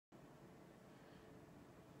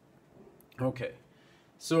Okay,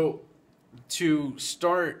 so to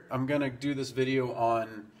start, I'm going to do this video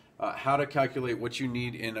on how to calculate what you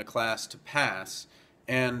need in a class to pass,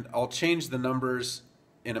 and I'll change the numbers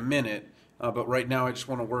in a minute, but right now I just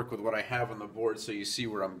want to work with what I have on the board so you see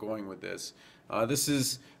where I'm going with this. This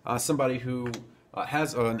is somebody who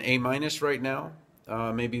has an A minus right now,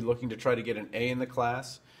 maybe looking to try to get an A in the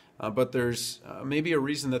class, but there's maybe a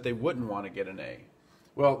reason that they wouldn't want to get an A.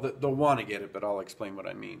 Well, they'll want to get it, but I'll explain what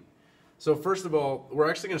I mean. So first of all, we're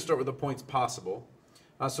actually going to start with the points possible.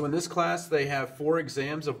 So in this class, they have 4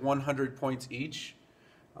 exams of 100 points each.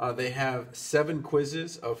 They have 7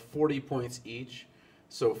 quizzes of 40 points each.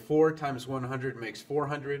 So 4 times 100 makes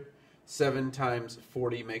 400. 7 times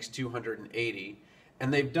 40 makes 280.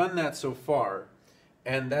 And they've done that so far,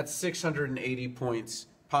 and that's 680 points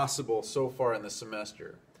possible so far in the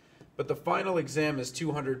semester. But the final exam is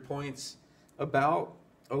 200 points, about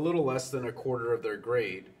a little less than a quarter of their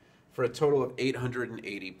grade, for a total of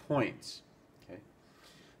 880 points. Okay.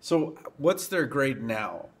 So what's their grade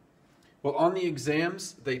now? Well, on the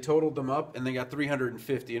exams, they totaled them up and they got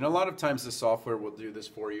 350. And a lot of times the software will do this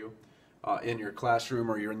for you in your classroom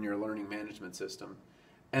or in your learning management system.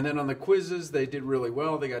 And then on the quizzes, they did really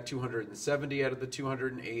well. They got 270 out of the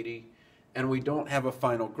 280. And we don't have a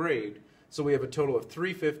final grade. So we have a total of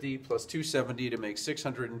 350 plus 270 to make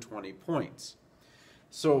 620 points.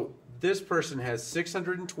 So this person has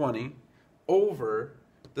 620 over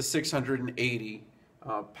the 680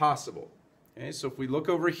 possible. Okay, so if we look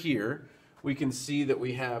over here, we can see that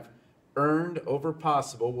we have earned over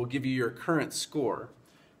possible will give you your current score,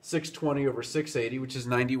 620 over 680, which is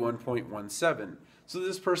 91.17. So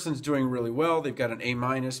this person's doing really well. They've got an A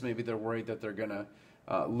minus. Maybe they're worried that they're going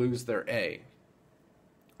to lose their A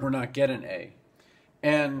or not get an A.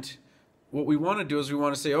 And what we want to do is we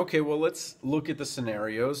want to say, okay, well, let's look at the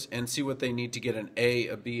scenarios and see what they need to get an A,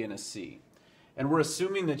 a B, and a C. And we're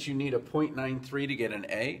assuming that you need a 0.93 to get an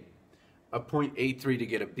A 0.83 to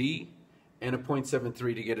get a B, and a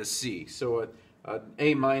 0.73 to get a C. So an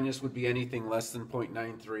A minus would be anything less than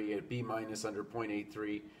 0.93, a B minus under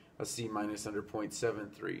 0.83, a C minus under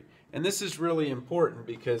 0.73. And this is really important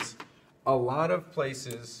because a lot of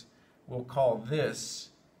places will call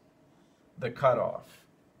this the cutoff,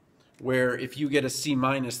 where if you get a C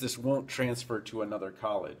minus, this won't transfer to another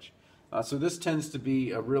college. So this tends to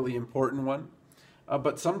be a really important one.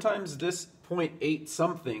 But sometimes this 0.8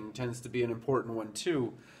 something tends to be an important one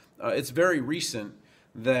too. It's very recent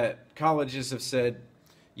that colleges have said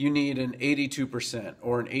you need an 82%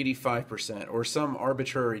 or an 85% or some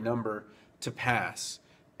arbitrary number to pass.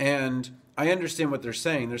 And I understand what they're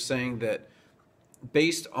saying. They're saying that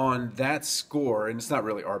based on that score, and it's not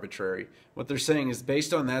really arbitrary, what they're saying is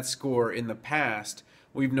based on that score in the past,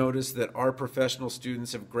 we've noticed that our professional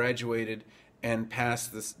students have graduated and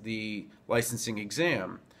passed the licensing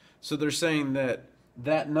exam. So they're saying that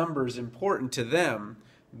that number is important to them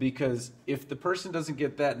because if the person doesn't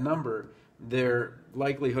get that number, their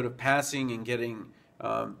likelihood of passing and getting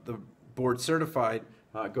the board certified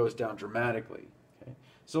goes down dramatically. Okay?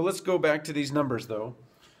 So let's go back to these numbers though.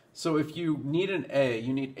 So if you need an A,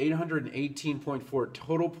 you need 818.4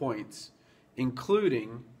 total points,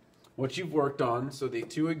 including what you've worked on, so the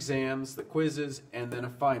 2 exams, the quizzes, and then a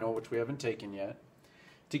final, which we haven't taken yet.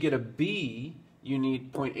 To get a B, you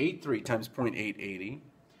need 0.83 times 0.880.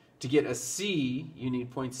 To get a C, you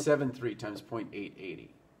need 0.73 times 0.880.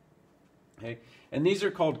 Okay? And these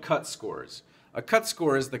are called cut scores. A cut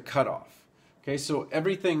score is the cutoff. Okay, so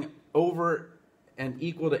everything over and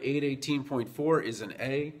equal to 818.4 is an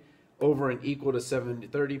A, over and equal to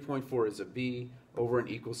 730.4 is a B, over and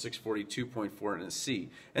equal 642.4 and a C.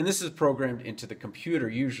 And this is programmed into the computer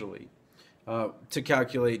usually to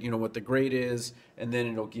calculate, what the grade is, and then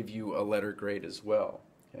it'll give you a letter grade as well.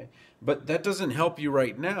 Okay? But that doesn't help you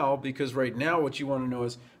right now because right now what you want to know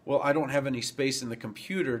is, well, I don't have any space in the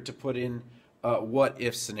computer to put in what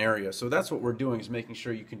if scenario. So that's what we're doing, is making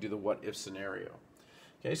sure you can do the what if scenario.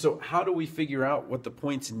 Okay, so how do we figure out what the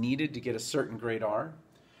points needed to get a certain grade are?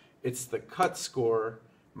 It's the cut score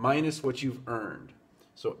minus what you've earned.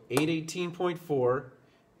 So 818.4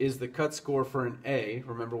 is the cut score for an A.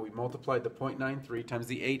 Remember, we multiplied the 0.93 times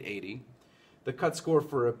the 880. The cut score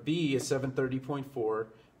for a B is 730.4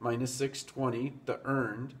 minus 620, the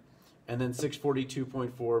earned, and then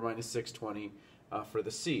 642.4 minus 620 for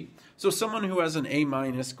the C. So someone who has an A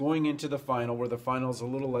minus going into the final, where the final is a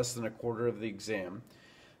little less than a quarter of the exam,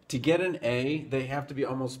 to get an A, they have to be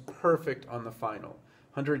almost perfect on the final.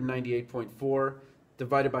 198.4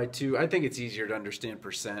 divided by 2. I think it's easier to understand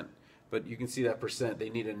percent, but you can see that percent. They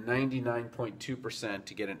need a 99.2%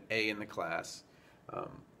 to get an A in the class.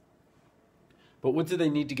 But what do they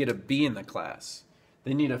need to get a B in the class?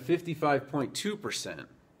 They need a 55.2%.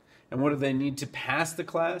 And what do they need to pass the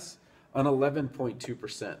class? An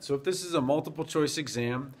 11.2%. So if this is a multiple choice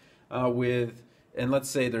exam and let's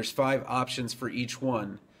say there's 5 options for each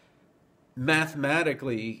one,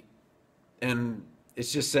 mathematically, and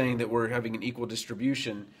it's just saying that we're having an equal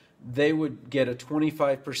distribution, they would get a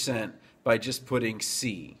 25% by just putting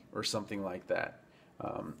C or something like that.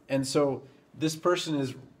 And so this person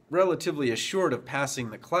is relatively assured of passing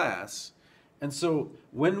the class. And so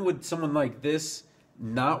when would someone like this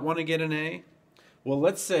not want to get an A? Well,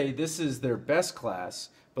 let's say this is their best class,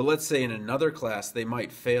 but let's say in another class they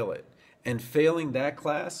might fail it. And failing that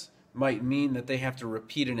class might mean that they have to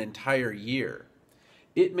repeat an entire year.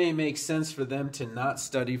 It may make sense for them to not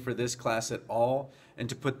study for this class at all and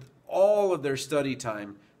to put all of their study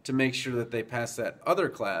time to make sure that they pass that other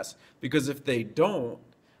class, because if they don't,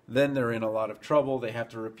 then they're in a lot of trouble. They have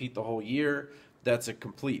to repeat the whole year. That's a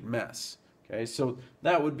complete mess. Okay, so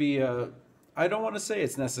that would be I don't want to say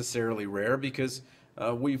it's necessarily rare, because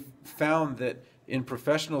we've found that in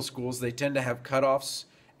professional schools they tend to have cutoffs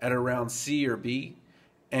at around C or B,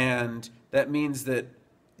 and that means that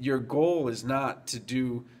your goal is not to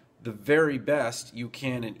do the very best you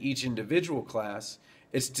can in each individual class.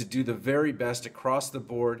 It's to do the very best across the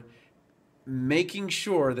board, making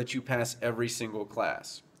sure that you pass every single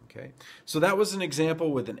class. Okay, so that was an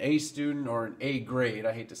example with an A student or an A grade.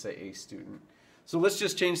 I hate to say A student. So let's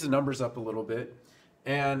just change the numbers up a little bit.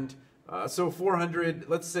 And so 400,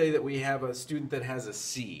 let's say that we have a student that has a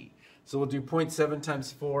C. So we'll do 0.7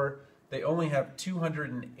 times 4. They only have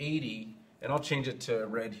 280, and I'll change it to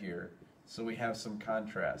red here so we have some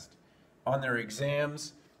contrast. On their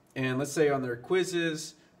exams, and let's say on their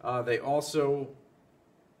quizzes, they also,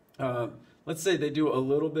 let's say they do a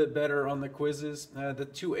little bit better on the quizzes. The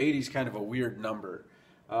 280 is kind of a weird number.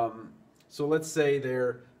 So let's say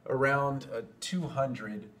they're around a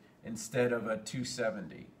 200 instead of a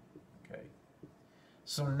 270. Okay.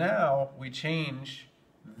 So now we change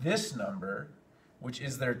this number, which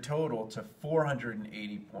is their total, to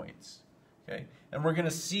 480 points. Okay. And we're going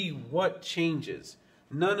to see what changes.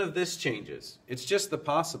 None of this changes. It's just the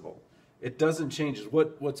possible. It doesn't change.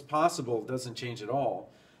 What's possible doesn't change at all.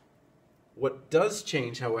 What does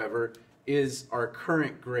change, however, is our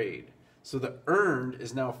current grade. So the earned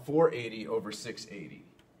is now 480 over 680.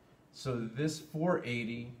 So this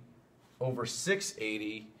 480 over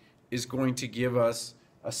 680 is going to give us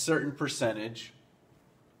a certain percentage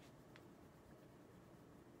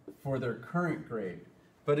for their current grade.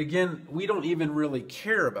 But again, we don't even really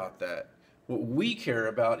care about that. What we care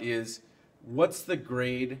about is, what's the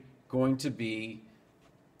grade going to be?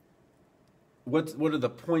 What are the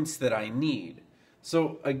points that I need?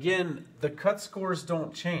 So again, the cut scores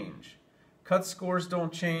don't change. Cut scores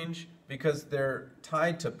don't change because they're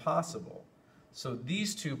tied to possible. So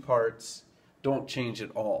these two parts don't change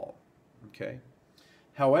at all. Okay.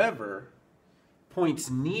 However, points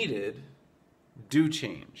needed do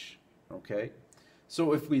change. Okay.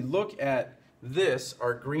 So if we look at this,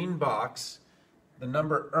 our green box, the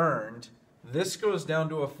number earned, this goes down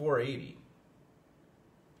to a 480.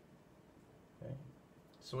 Okay.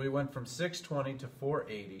 So we went from 620 to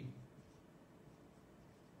 480.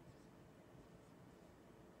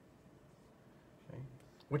 Okay.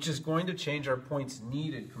 Which is going to change our points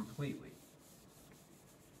needed completely.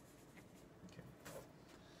 Okay.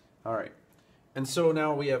 All right. And so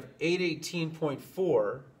now we have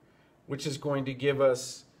 818.4, which is going to give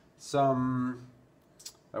us some,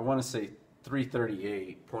 I want to say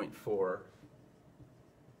 338.4.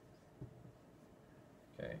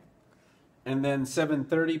 Okay. And then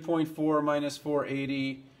 730.4 minus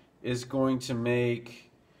 480 is going to make,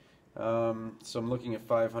 so I'm looking at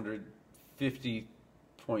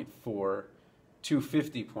 550.4,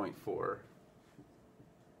 250.4.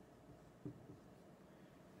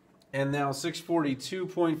 And now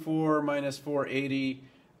 642.4 minus 480,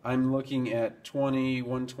 I'm looking at 120,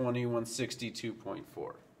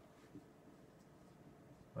 162.4.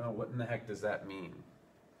 Well, what in the heck does that mean?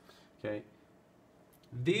 Okay.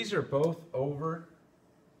 These are both over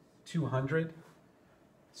 200.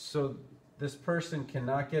 So this person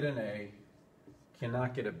cannot get an A,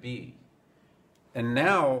 cannot get a B. And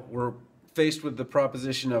now we're faced with the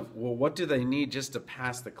proposition of, well, what do they need just to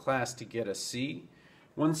pass the class to get a C?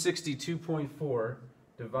 162.4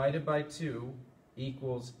 divided by 2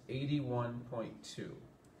 equals 81.2.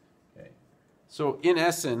 Okay. So in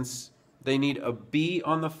essence, they need a B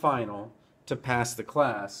on the final to pass the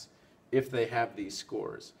class if they have these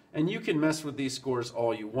scores. And you can mess with these scores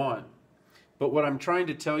all you want. But what I'm trying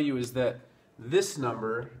to tell you is that this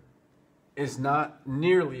number is not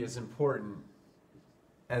nearly as important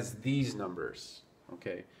as these numbers.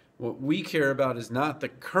 Okay, what we care about is not the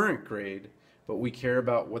current grade, but we care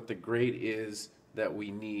about what the grade is that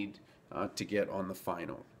we need to get on the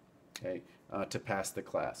final, okay, to pass the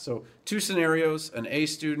class. So two scenarios: an A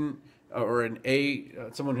student or an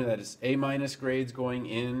someone who has A minus grades going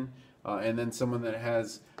in, and then someone that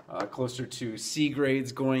has closer to C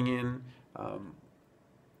grades going in,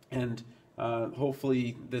 and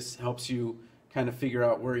hopefully this helps you kind of figure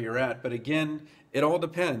out where you're at. But again, it all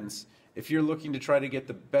depends. If you're looking to try to get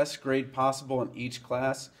the best grade possible in each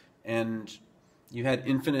class and you had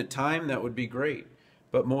infinite time, that would be great.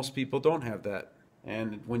 But most people don't have that.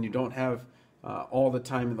 And when you don't have all the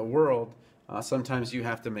time in the world, sometimes you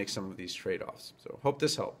have to make some of these trade-offs. So hope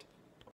this helped.